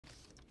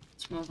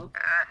move up.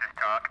 This is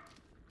talk.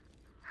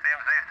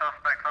 Seems these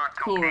suspects aren't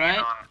too Cool, keen right?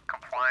 on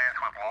compliance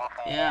with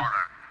lawful Yeah.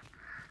 orders.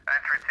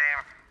 Entry team,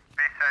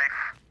 be safe.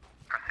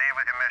 Proceed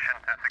with your mission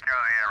and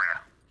secure the area.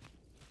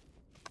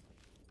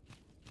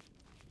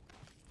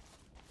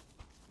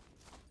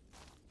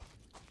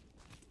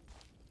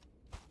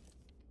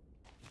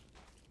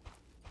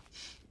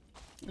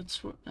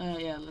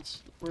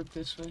 Let's work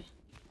this way.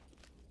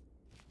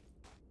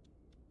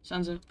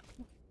 Sansa,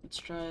 let's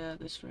try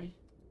this way.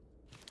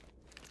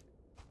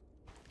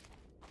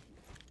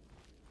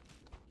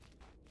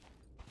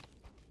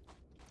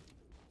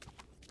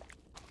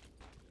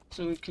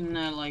 So we can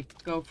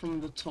like go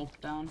from the top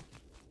down.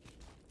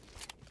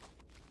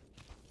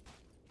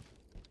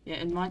 Yeah,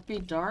 it might be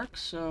dark,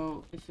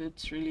 so if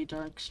it's really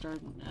dark, start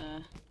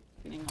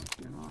getting up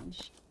your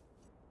arms.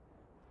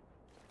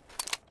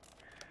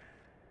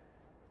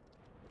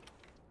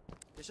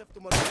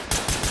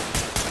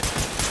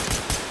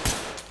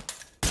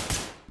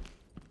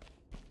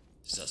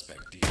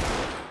 Suspect D.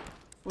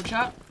 Watch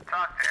out!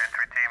 Talk to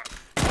entry team.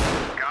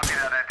 Copy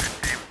that entry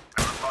team.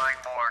 Notifying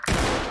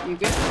morgue. You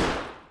good?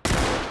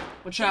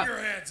 Watch Put out! your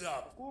hands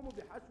up.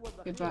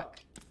 Get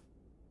back.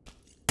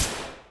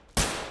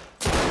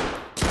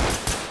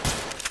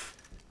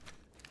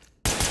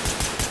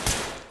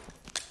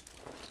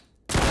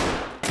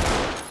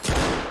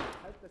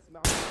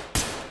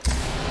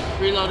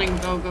 Reloading,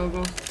 go, go,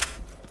 go.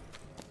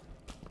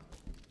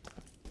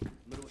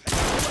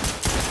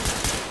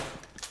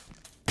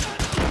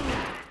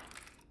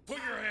 Put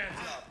your hands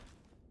up.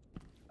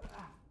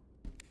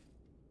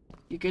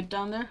 You good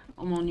down there?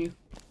 I'm on you.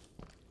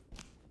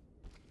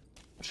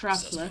 Trap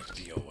left. Suspect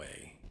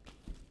DOA.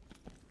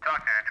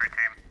 Talk to entry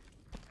team.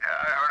 Yeah,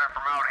 I heard it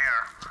from out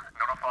here.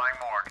 Notifying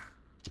morgue.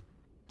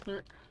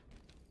 Clear.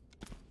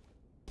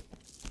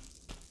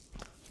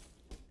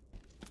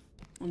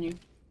 On you.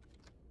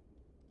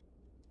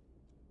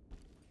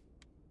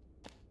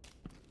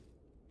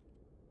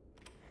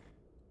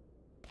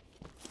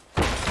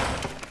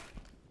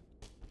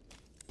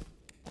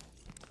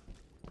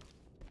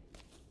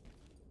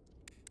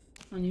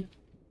 On you.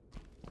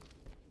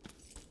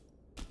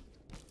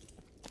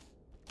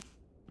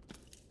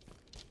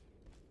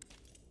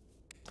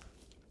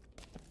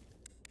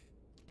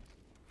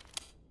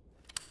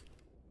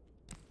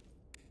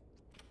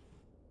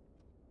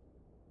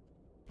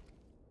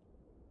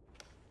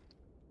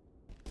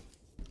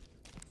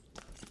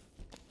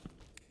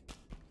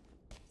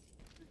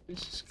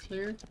 This is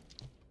clear.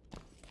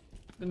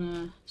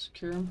 Gonna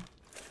secure him.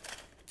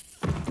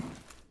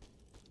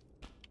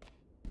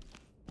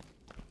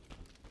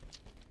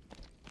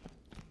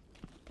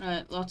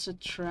 Alright, lots of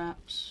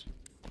traps.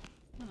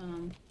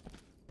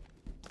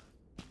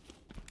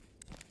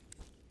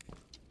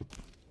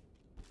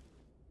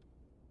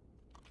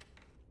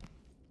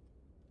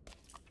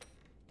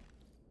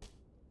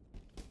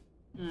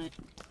 Alright,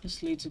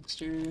 this leads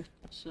exterior,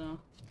 so.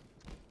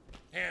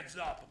 Hands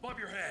up, above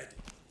your head.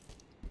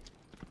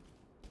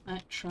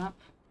 Alright, trap.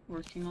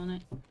 Working on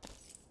it.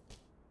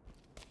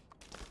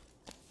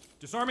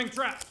 Disarming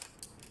trap.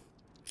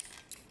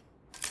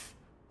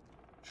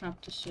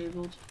 Trap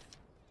disabled.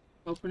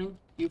 Opening,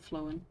 you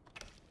flowing.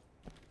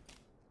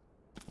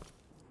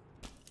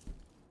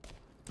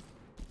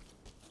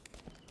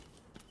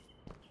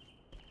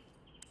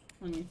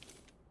 On you.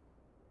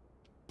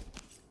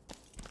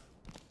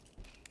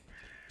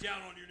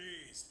 Down on your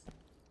knees.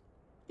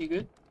 You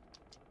good?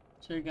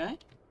 Is there a guy?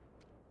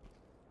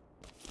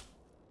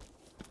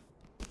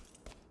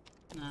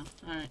 No,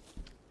 alright.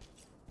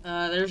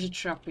 There's a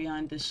trap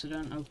behind this, so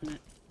don't open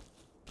it.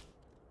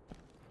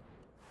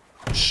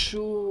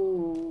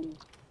 Shoo.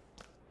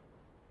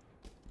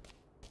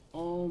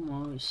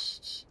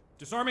 Almost.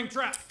 Disarming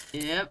trap.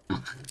 Yep.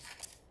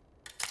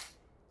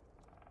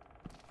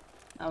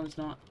 That was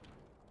not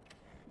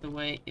the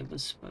way it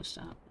was supposed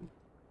to happen.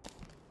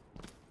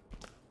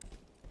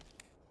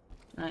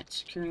 Right,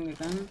 securing the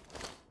gun.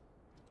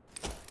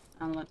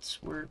 And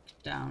let's work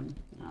down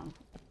now.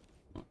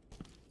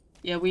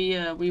 Yeah,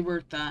 we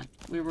worked that.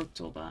 We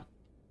worked all that.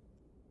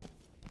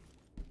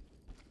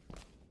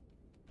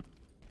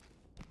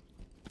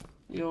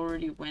 We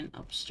already went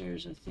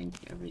upstairs, I think,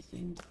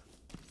 everything.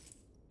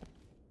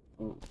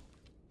 Oh,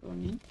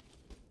 going in?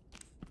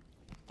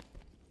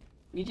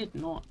 We did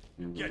not.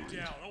 Never Get mind.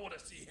 down. I want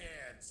to see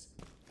hands.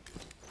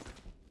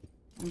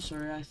 I'm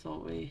sorry, I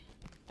thought we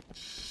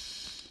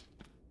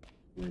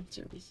worked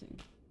everything.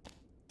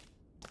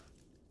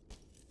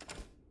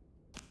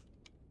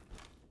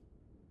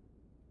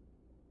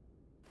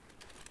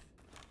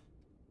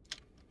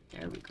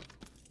 There we go.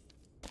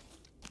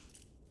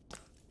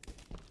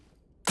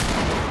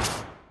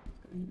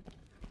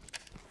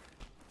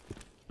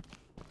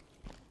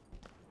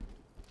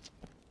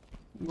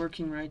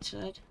 Working right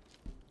side.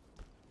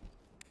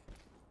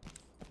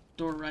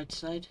 Door right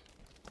side.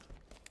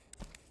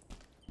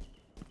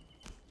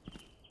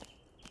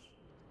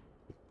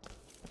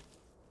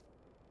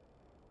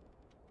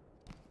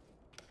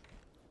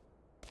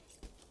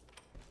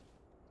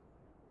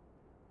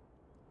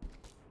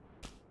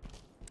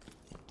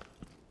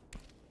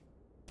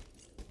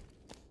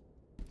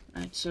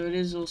 Right, so it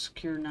is all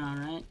secure now,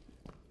 right?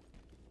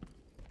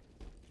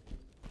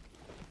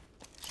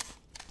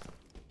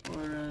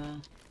 Or,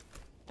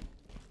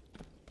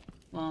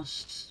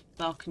 last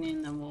balcony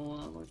and then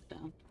we'll work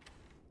down.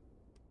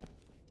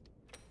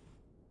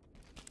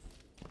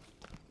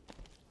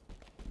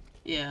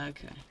 Yeah,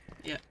 okay.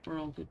 Yeah, we're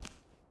all good.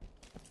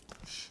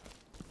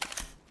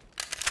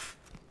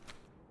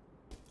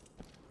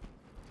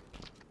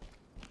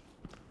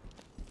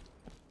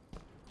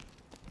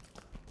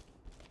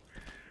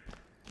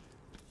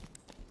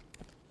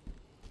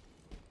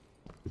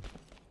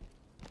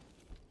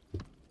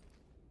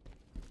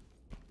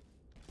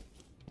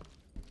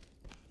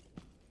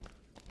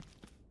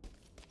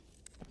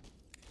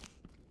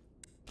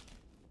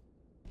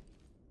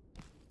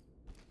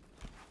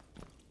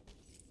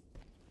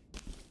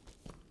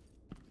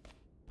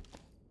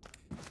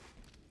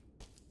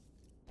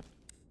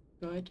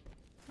 Good.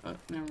 Oh,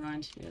 never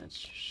mind. Yeah, it's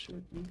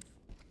short.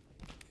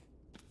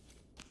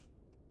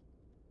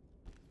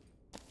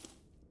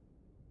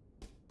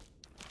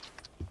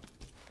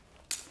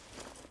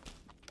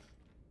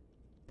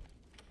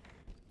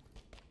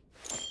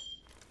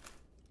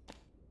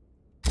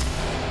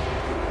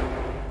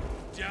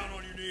 Down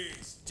on your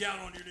knees. Down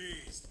on your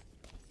knees.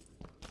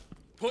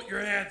 Put your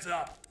hands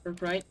up.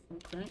 Work right.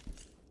 Work right.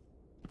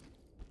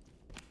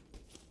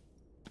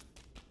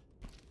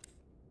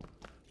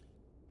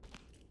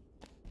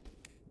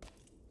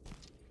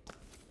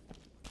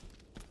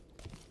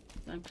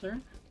 That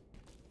clear?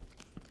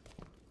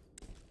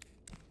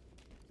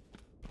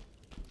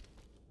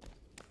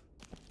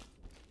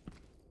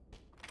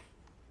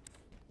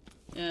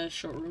 Yeah,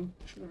 short room.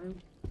 Short room.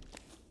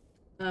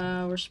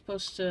 We're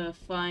supposed to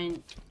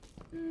find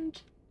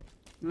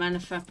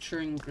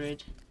manufacturing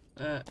grid.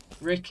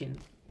 Ricken.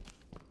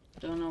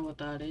 Don't know what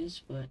that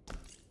is, but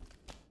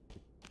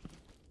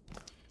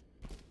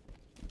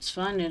let's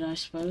find it, I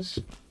suppose.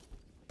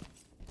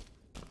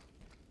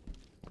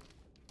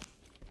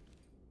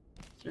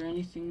 Is there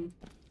anything?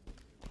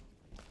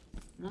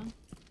 No?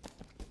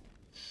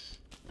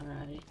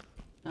 Alrighty.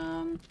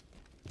 I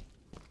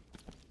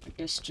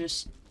guess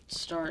just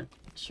start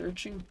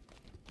searching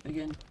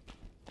again.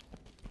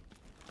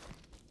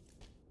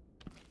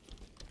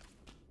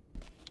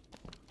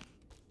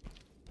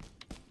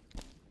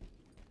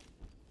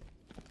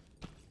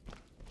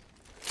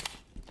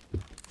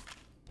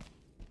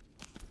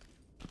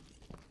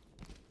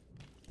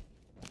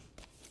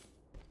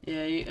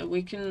 Yeah,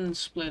 we can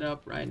split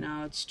up right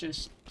now. It's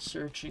just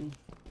searching.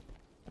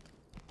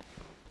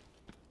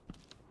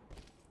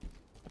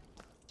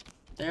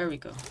 There we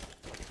go.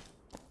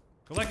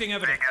 Collecting Hey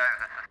evidence. guys,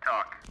 this is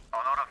Talk.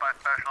 I'll notify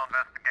Special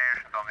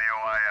Investigations on the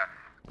OIS.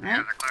 You guys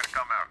are clear to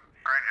come out.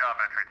 Great job,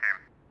 entry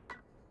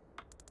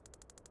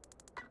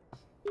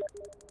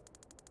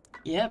team.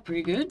 Yeah,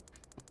 pretty good.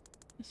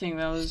 I think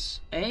that was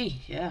A.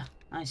 Yeah,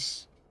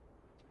 nice.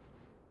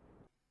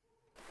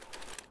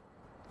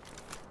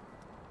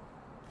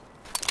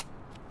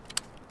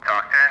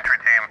 Talk to entry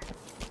team.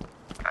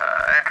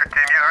 Entry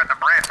team, you heard the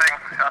briefing.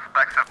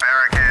 Suspects have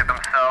barricaded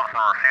themselves and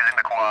are refusing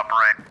to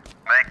cooperate.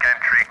 Make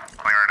entry.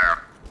 Clear it out.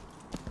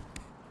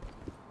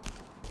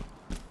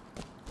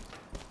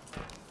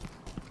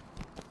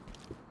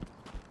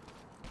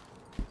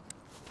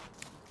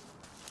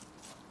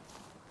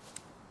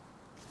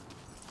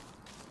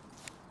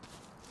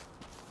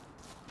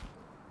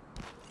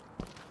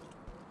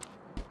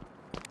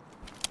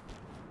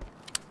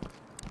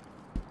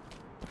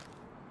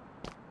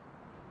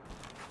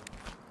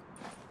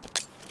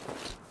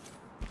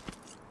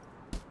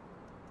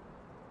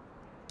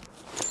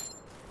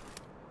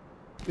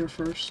 You're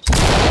first.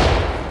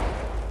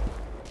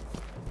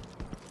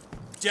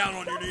 Down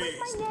on your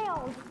knees.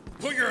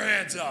 Put your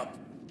hands up.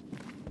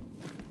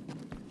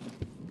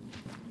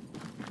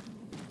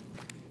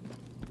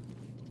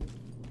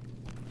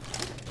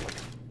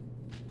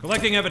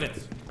 Collecting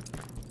evidence.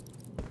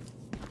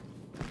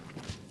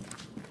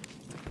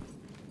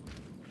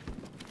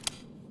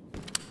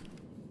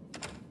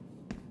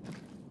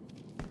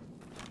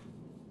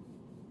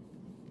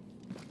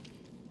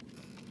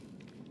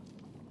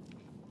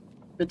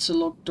 If it's a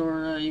locked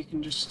door, you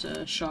can just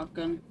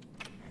shotgun.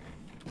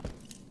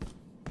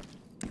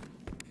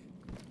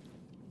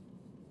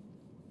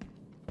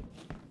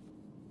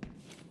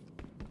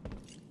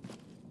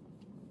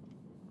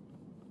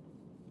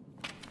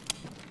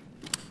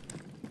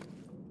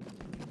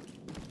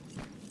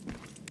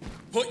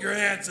 Put your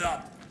hands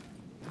up.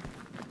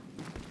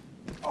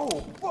 Oh,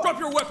 fuck. Drop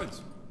your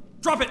weapons.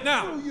 Drop it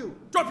now. Screw you.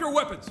 Drop your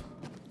weapons.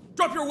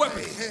 Drop your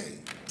weapons. Hey.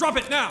 Drop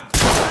it now.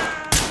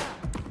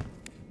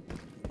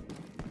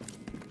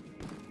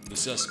 The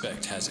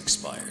suspect has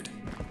expired.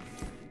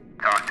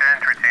 Talk to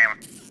entry team.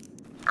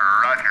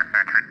 Roger,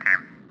 entry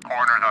team.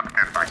 Coroner's up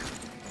to fight.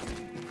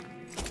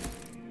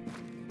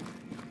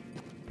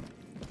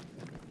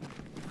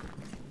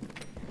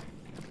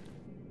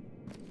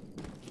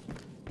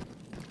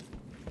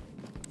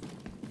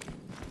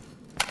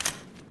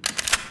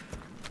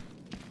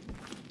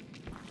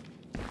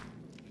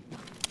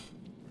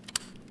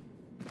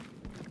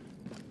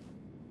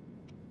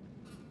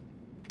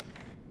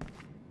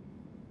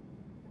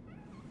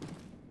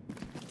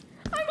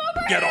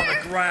 Get on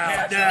the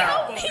ground now.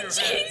 Help me,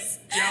 jeez.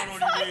 Down on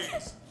your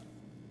knees.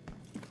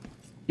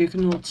 You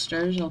can hold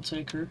stairs, I'll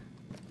take her.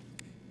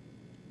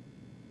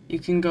 You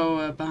can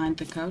go behind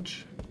the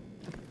couch.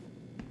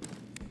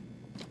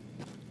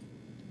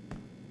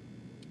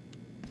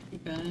 You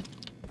got it.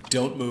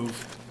 Don't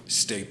move.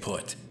 Stay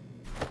put.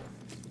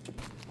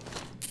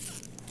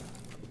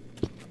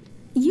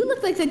 You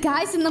look like the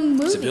guys in the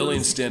movie.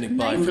 Civilians standing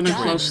by I'm for gonna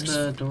close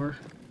trailers. the door.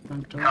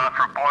 Front door. Cops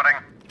reporting.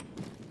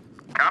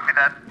 Copy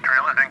that.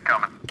 Trailers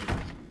incoming.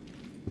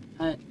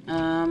 Alright,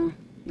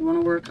 you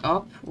wanna work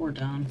up or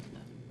down?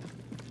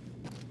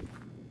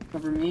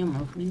 Cover me, I'm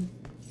opening.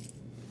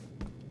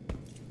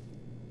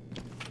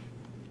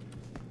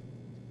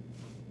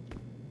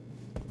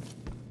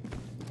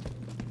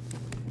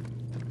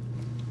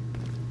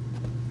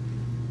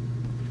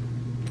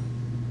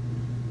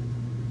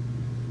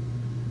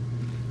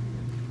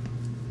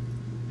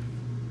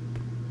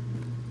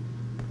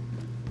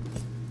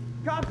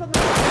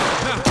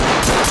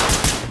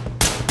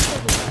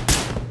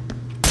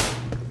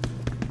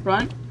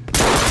 Front.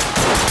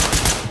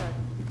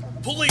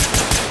 Police.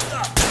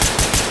 Stop.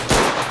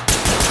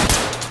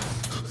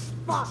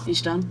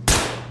 He's done.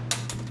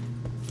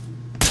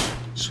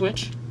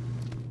 Switch.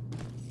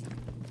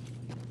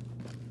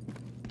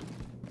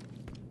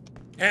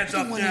 Hands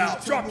up now.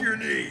 Drop your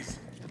knees.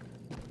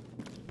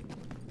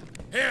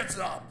 Hands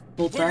up.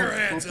 Hold Put your back,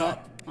 hands hold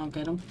up. back. I'll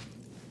get him.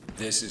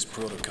 This is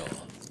protocol.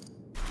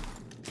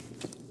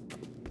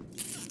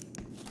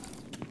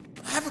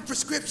 I have a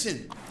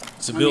prescription.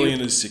 Civilian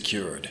is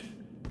secured.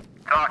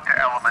 Talk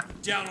to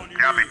Element. Down on your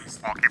Copy. knees.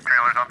 We'll keep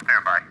trailers on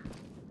standby.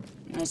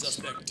 Nice.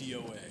 Suspect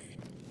DOA.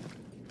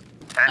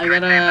 I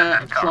got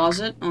a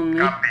closet on me.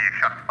 Copy.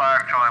 Shots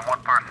fired, showing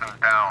one person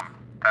down.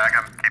 Tag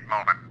him. Keep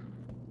moving.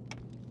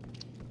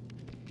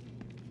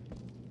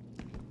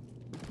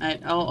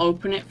 Alright, I'll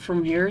open it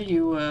from here.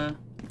 You,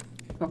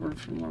 cover it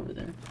from over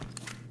there.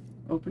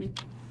 Opening.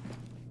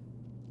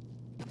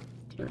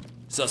 Clear.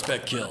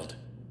 Suspect killed.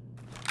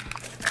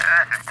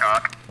 This is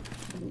talk.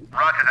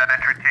 Roger that,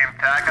 entry team.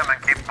 Tag him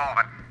and keep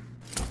moving.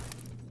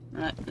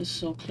 Alright, this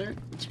is all clear.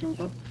 Let's move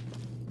up.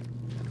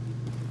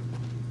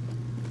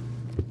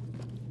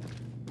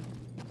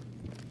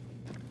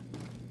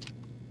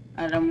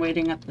 Alright, I'm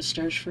waiting at the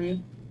stairs for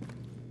you.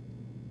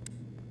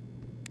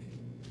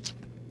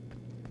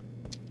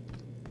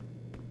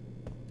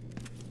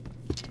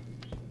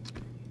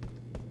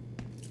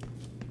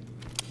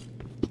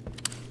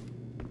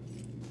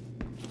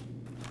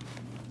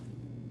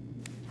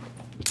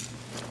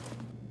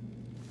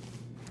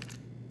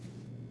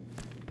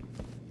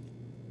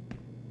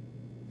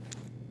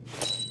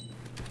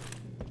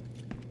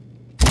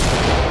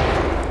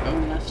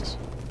 Going left.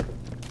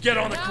 Get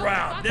on the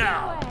ground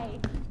now.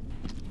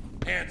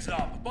 Hands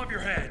up above your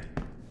head.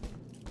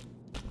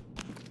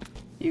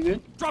 You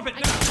good? Drop it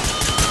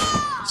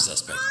now.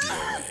 Suspect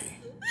DOA.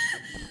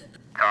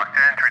 Talk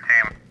to entry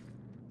team.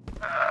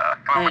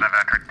 Affirmative,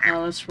 entry team.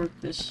 Let's work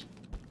this.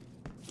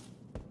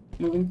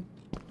 Moving.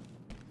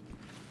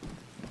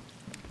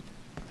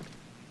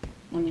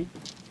 On you.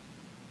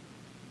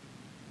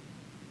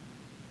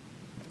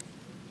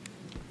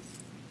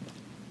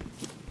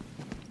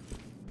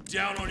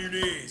 Down on your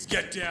knees.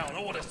 Get down.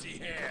 I want to see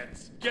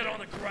hands. Get on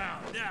the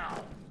ground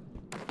now.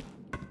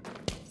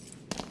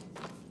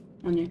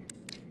 On you.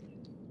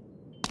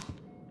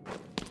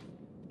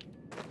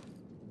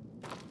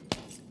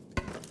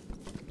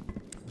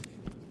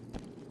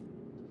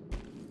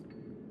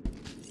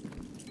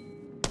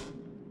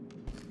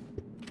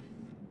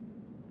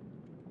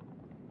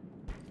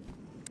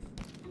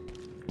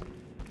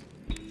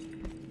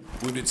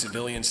 Wounded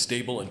civilian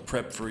stable and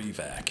prep for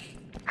evac.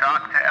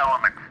 Talk to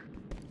Element.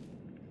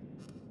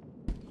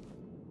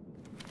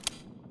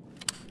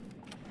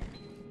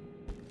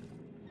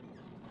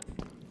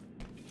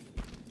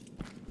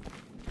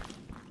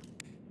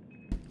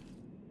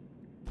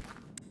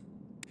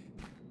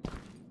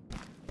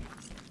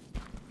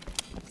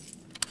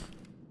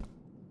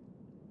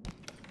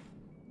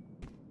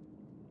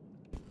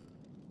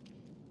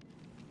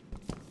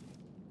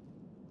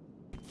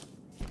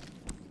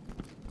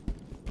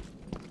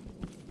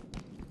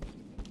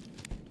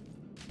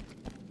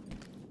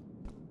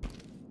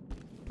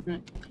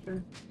 Right,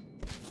 clear.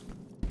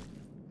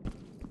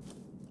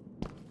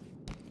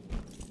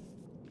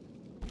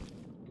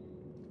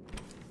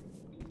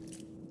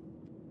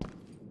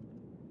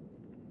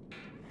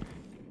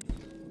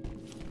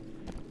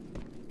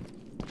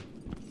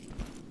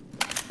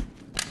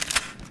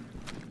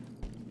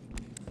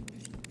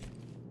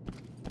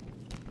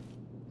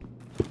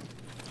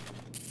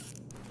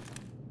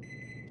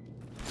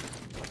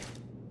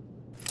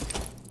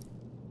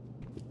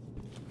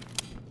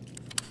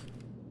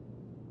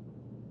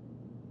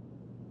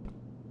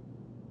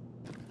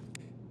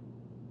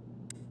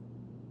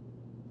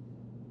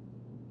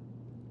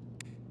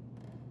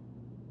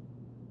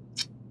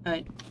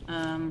 Right,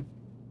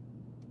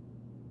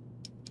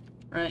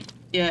 right,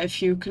 yeah,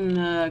 if you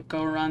can,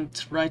 go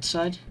around right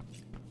side.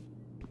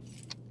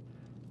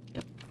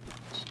 Yep.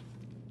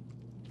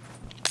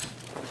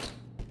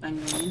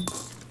 Bang them in.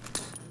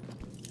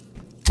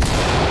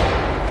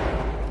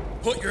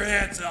 Put your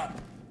hands up.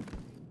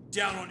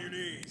 Down on your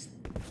knees.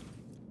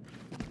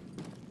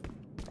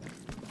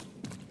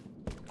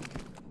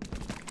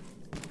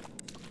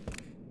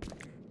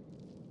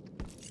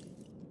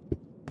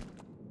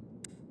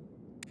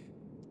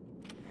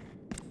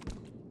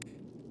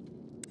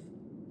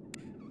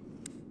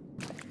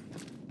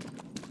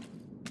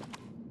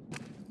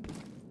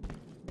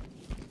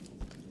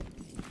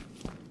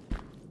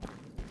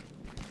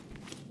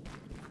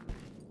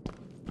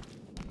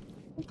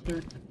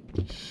 Clear.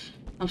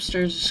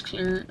 Upstairs is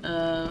clear.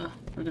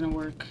 We're gonna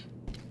work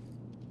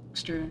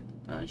exterior.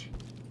 Dodge.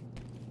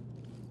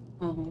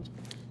 I'll hold.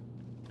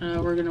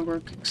 We're gonna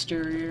work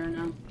exterior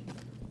now.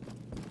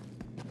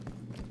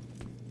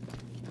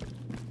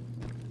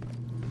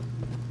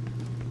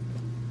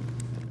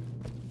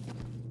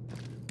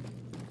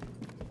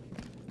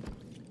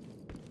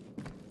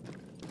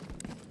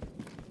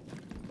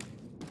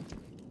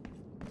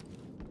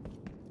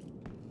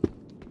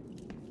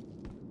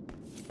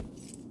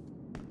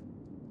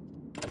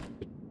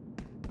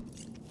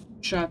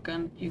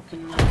 Shotgun, you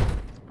can,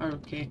 or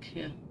kick,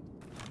 yeah.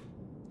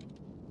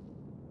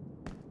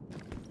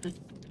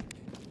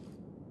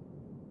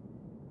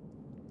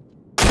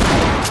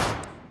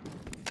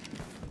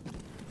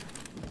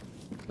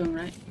 Going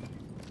right.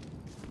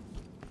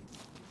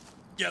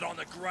 Get on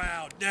the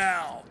ground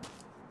now.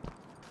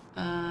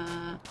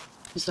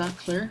 Is that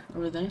clear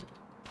over there?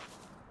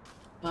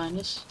 Behind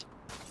us?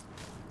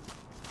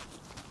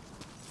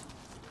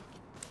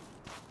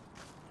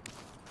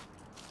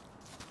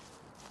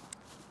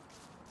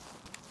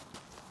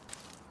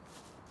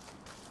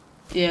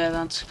 Yeah,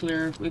 that's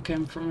clear. We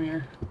came from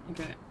here.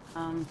 Okay.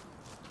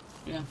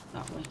 Yeah,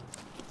 that way.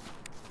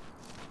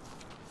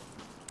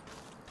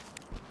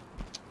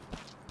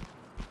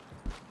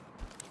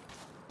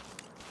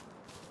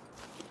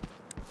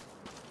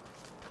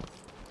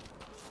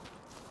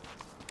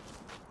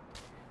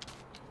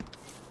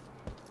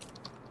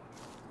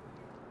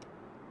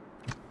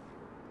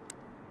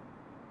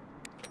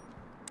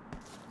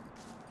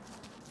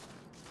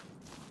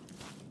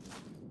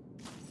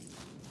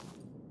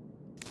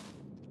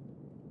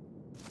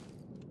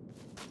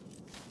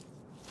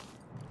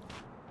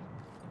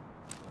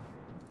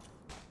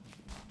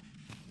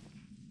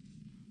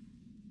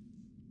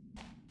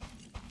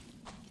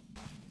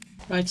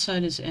 Right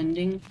side is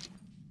ending.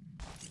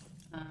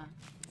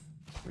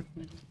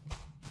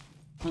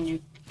 On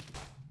you.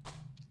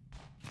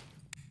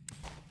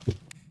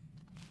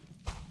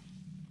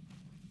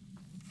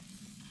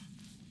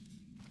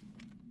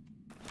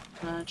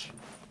 Dodge.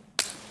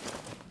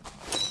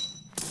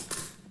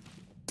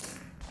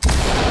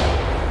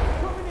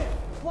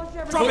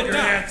 Drop your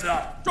hands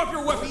up. Drop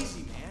your weapon.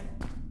 Easy,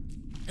 man.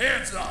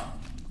 Hands up.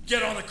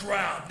 Get on the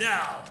ground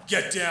now.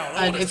 Get down.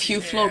 I And wanna if see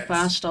you float hands.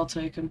 past, I'll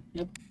take him.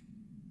 Yep.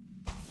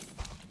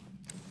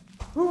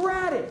 Who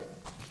ratted?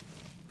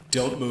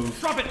 Don't move.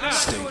 Drop it now.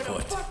 Stay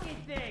put.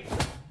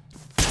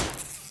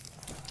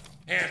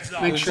 Hands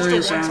up. Make sure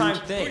Just he's a one-time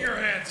armed. thing. Put your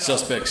hands up.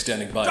 Suspect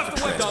standing by Drop for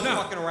the weapon. transport.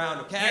 Stop fucking around,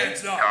 okay?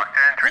 Hands up. Talk to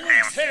entry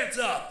Police, team. hands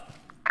up.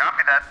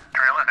 Copy that.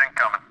 Trail is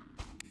incoming.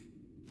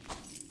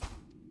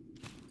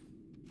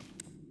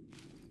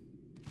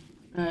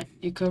 Alright,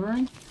 you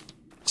covering?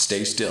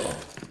 Stay still.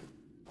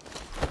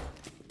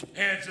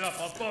 Hands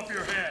up above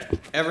your head.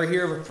 Ever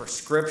hear of a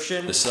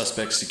prescription? The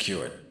suspect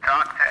secured.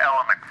 Talk to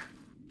elements.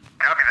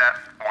 Copy that.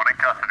 One in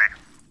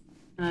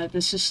custody.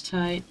 This is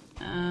tight.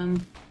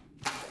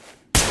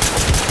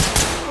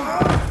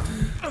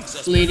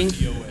 Bleeding.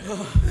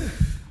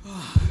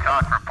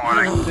 Talk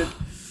reporting. I'm good.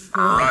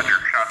 Roger.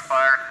 Shots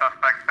fired.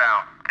 Suspects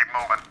down. Keep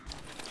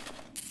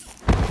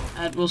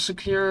moving. We'll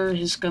secure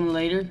his gun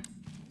later.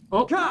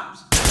 Oh,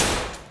 Cops!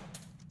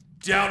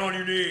 Down on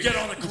your knees. Get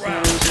on the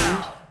ground he's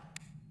now.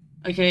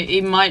 okay,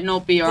 he might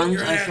not be armed.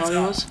 your I hands thought he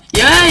up. was.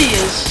 Yeah, he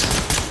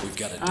is! We've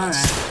got a dead Alright.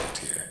 suspect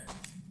here.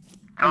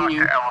 Talk On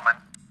you. to element.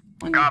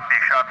 On you. Copy.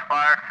 Shots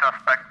fired.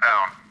 Suspect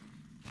down.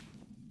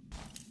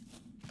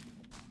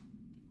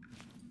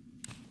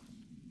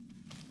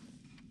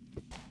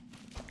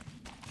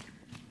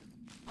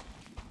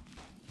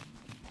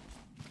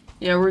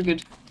 Yeah, we're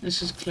good.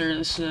 This is clear.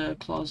 This is a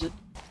closet.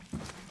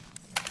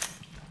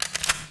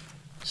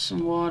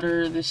 Some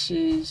water. This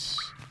is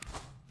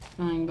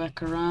going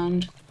back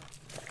around.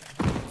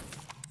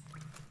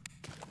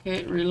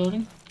 Okay,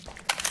 reloading.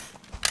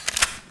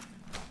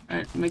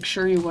 Alright, make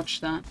sure you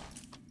watch that.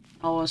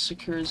 I'll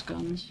secure his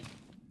guns.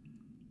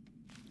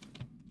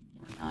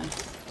 Or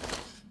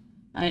knife.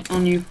 Alright,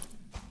 on you.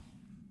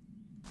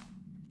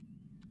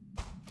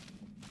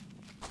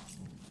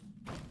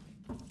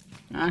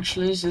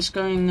 Actually, is this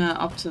going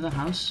up to the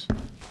house?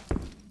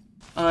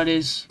 Oh, it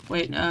is.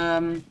 Wait,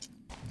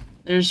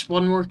 there's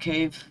one more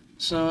cave.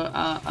 So,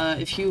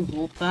 if you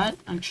hold that,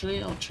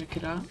 actually, I'll check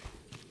it out.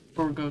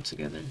 Or go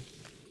together.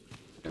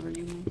 Whatever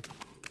you want.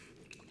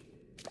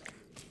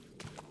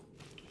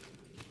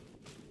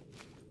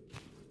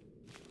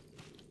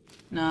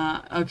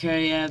 Nah,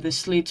 okay, yeah,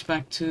 this leads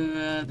back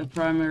to the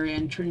primary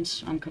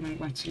entrance. I'm coming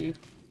back to you.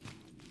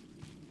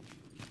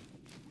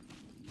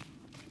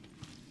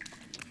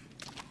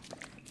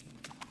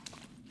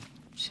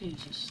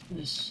 Jesus,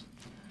 this.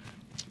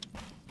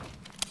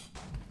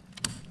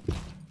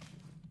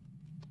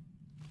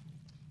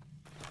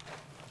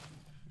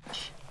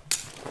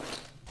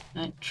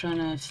 Right, trying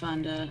to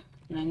find an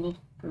angle.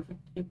 Perfect.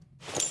 Yep.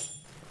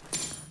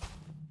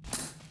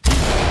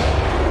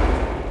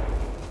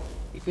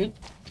 You good?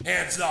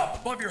 Hands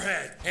up, above your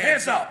head.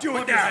 Hands up, do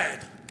it now.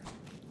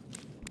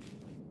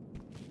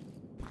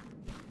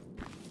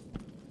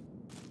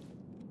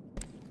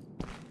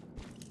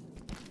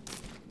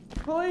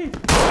 Police!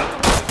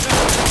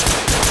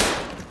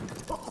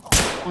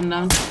 One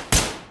down.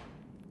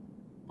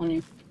 On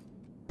you.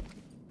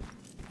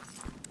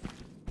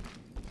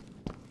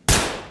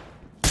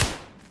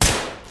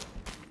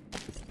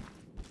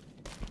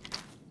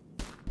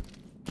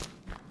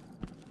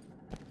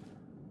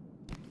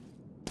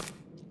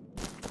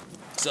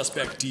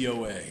 Suspect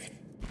DOA.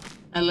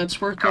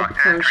 Let's work up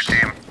Talk to entry first.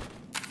 team.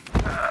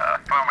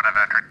 Affirmative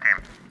entry team.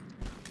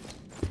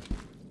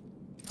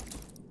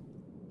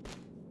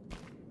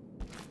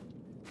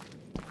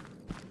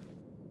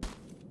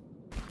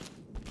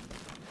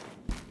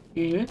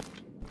 You here?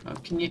 Oh,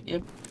 can you?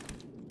 Yep.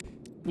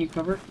 Can you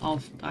cover? Oh,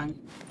 fine.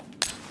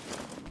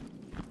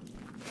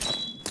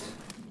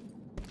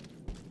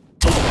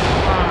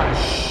 Ah,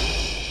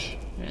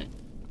 shit.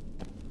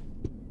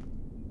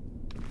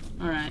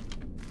 Alright.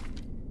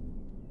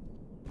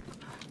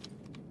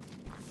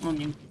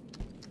 On you.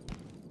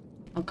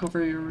 I'll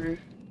cover your rear.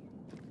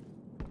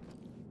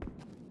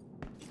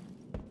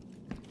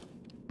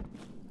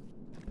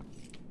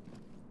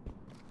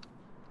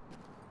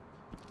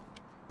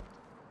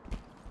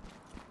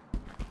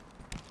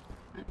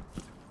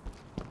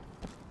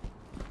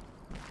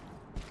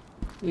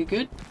 We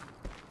good?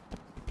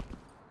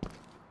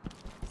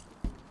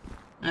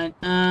 Alright,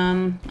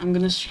 I'm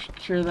gonna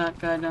secure that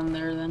guy down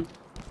there then.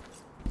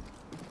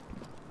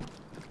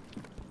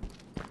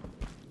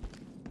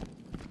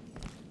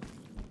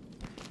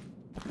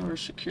 Or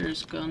secure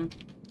his gun.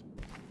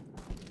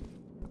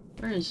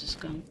 Where is his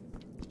gun?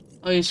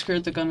 Oh, you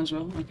secured the gun as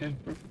well? Okay,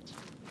 perfect.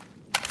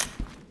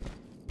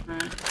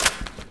 Alright.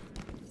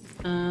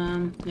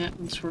 Yeah,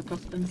 let's work up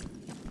then.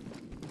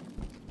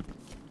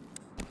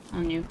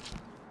 On you.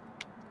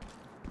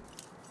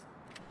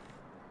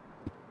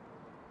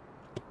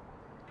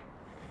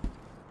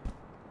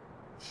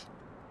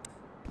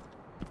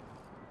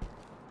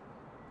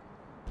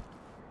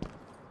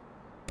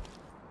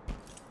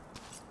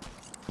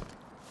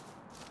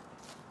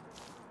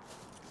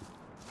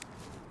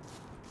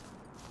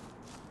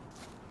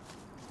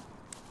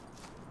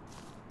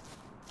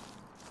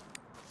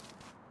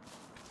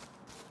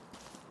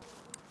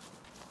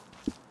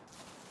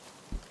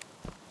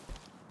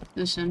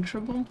 This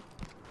entrable?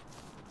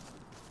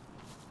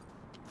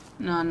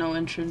 Nah, no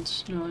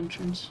entrance. No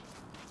entrance.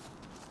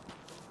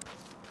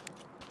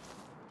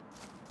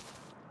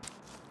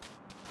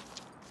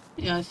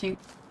 Yeah, I think...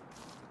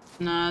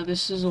 Nah,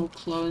 this is all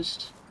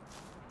closed.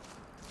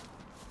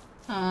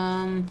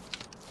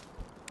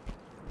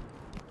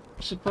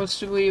 Supposed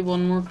to be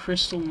one more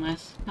crystal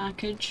meth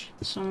package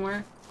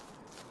somewhere.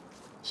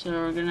 So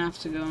we're gonna have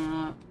to go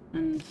out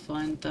and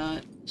find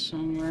that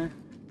somewhere.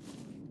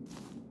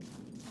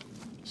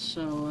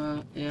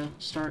 So, yeah,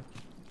 start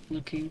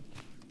looking.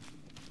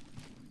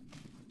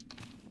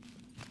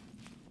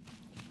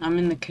 I'm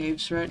in the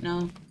caves right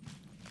now.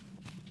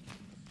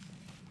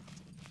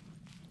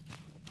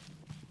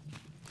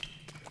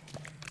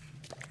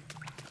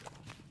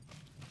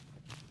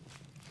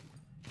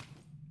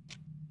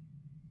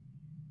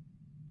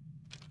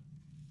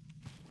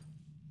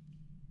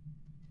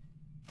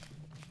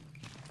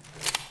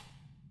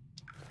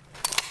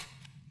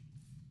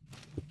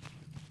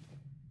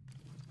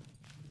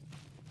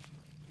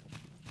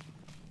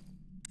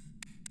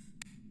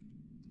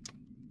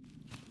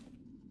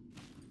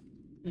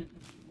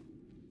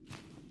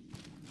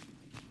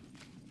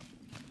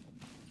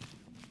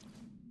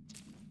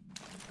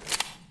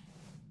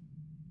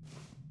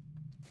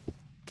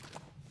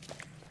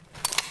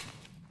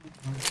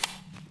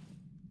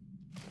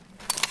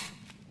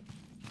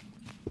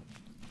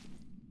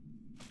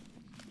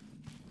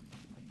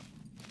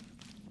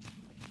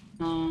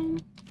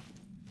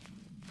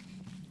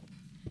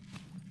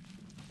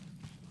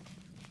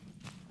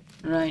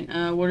 Right,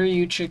 what are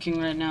you checking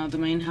right now? The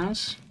main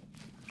house?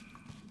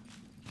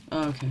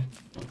 Oh, okay.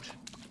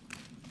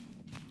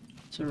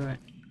 It's alright.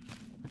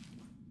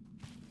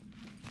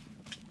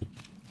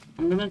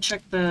 I'm gonna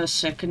check the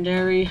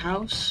secondary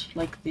house,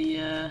 like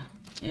the,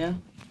 yeah.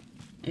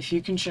 If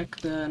you can check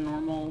the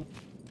normal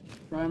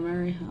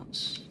primary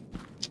house,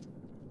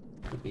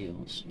 that'd be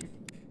awesome.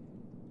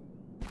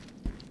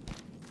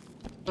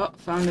 Oh,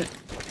 found it.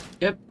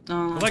 Yep.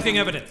 Collecting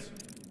evidence.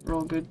 We're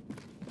all good.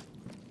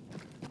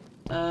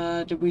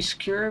 Did we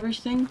secure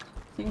everything?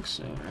 I think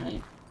so,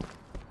 right?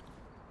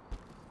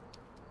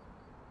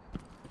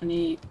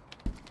 Any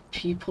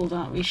people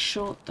that we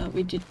shot that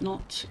we did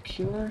not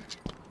secure?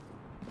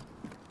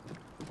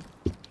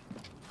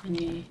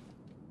 Any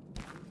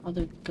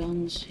other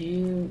guns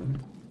here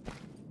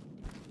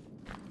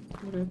or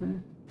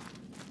whatever?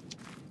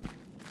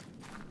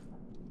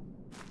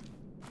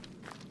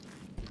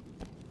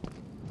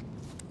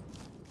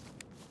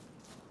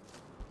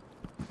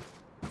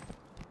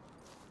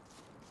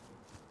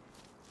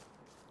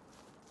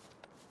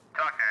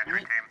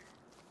 Entry team.